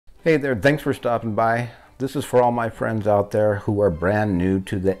Hey there, thanks for stopping by. This is for all my friends out there who are brand new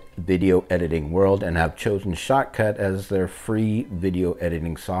to the video editing world and have chosen Shotcut as their free video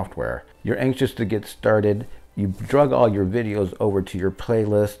editing software. You're anxious to get started, you've drug all your videos over to your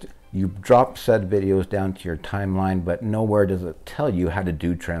playlist, you've dropped said videos down to your timeline, but nowhere does it tell you how to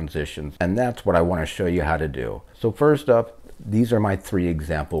do transitions. And that's what I want to show you how to do. So first up, these are my 3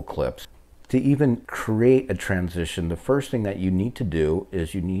 example clips. To even create a transition, the first thing that you need to do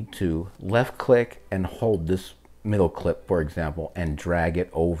is you need to left click and hold this middle clip, for example, and drag it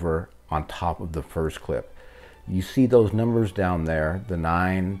over on top of the first clip. You see those numbers down there, the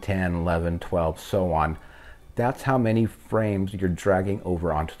 9, 10, 11, 12, so on. That's how many frames you're dragging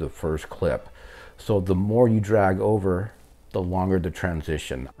over onto the first clip. So the more you drag over, the longer the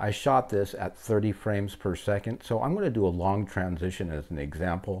transition. I shot this at 30 frames per second, so I'm going to do a long transition as an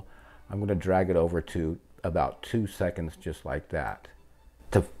example. I'm going to drag it over to about 2 seconds, just like that.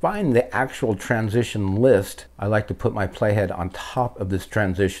 To find the actual transition list, I like to put my playhead on top of this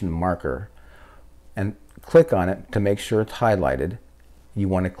transition marker and click on it to make sure it's highlighted. You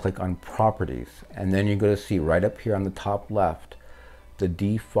want to click on Properties, and then you're going to see right up here on the top left, the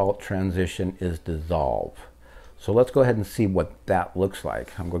default transition is Dissolve. So let's go ahead and see what that looks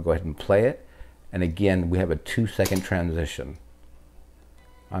like. I'm going to go ahead and play it, and again, we have a 2-second transition.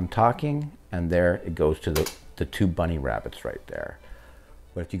 I'm talking, and there it goes to the 2 bunny rabbits right there.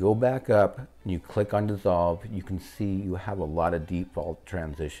 But if you go back up and you click on Dissolve, you can see you have a lot of default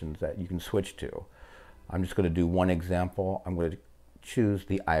transitions that you can switch to. I'm just going to do one example. I'm going to choose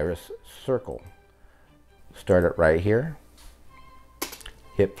the iris circle. Start it right here,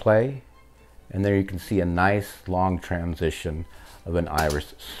 hit play, and there you can see a nice long transition of an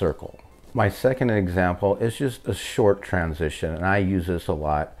iris circle. My second example is just a short transition, and I use this a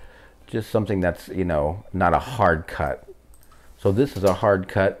lot. Just something that's, not a hard cut. So this is a hard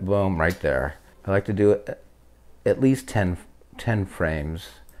cut, boom, right there. I like to do it at least 10 frames.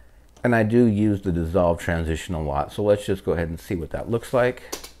 And I do use the dissolve transition a lot. So let's just go ahead and see what that looks like.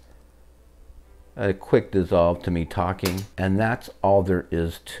 A quick dissolve to me talking, and that's all there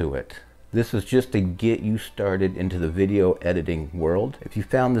is to it. This is just to get you started into the video editing world. If you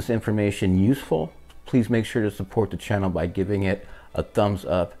found this information useful, please make sure to support the channel by giving it a thumbs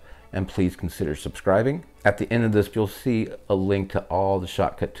up, and please consider subscribing. At the end of this, you'll see a link to all the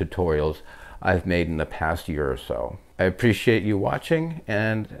Shotcut tutorials I've made in the past year or so. I appreciate you watching,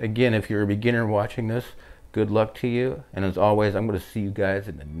 and again, if you're a beginner watching this, good luck to you. And as always, I'm going to see you guys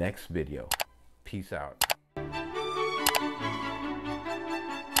in the next video. Peace out.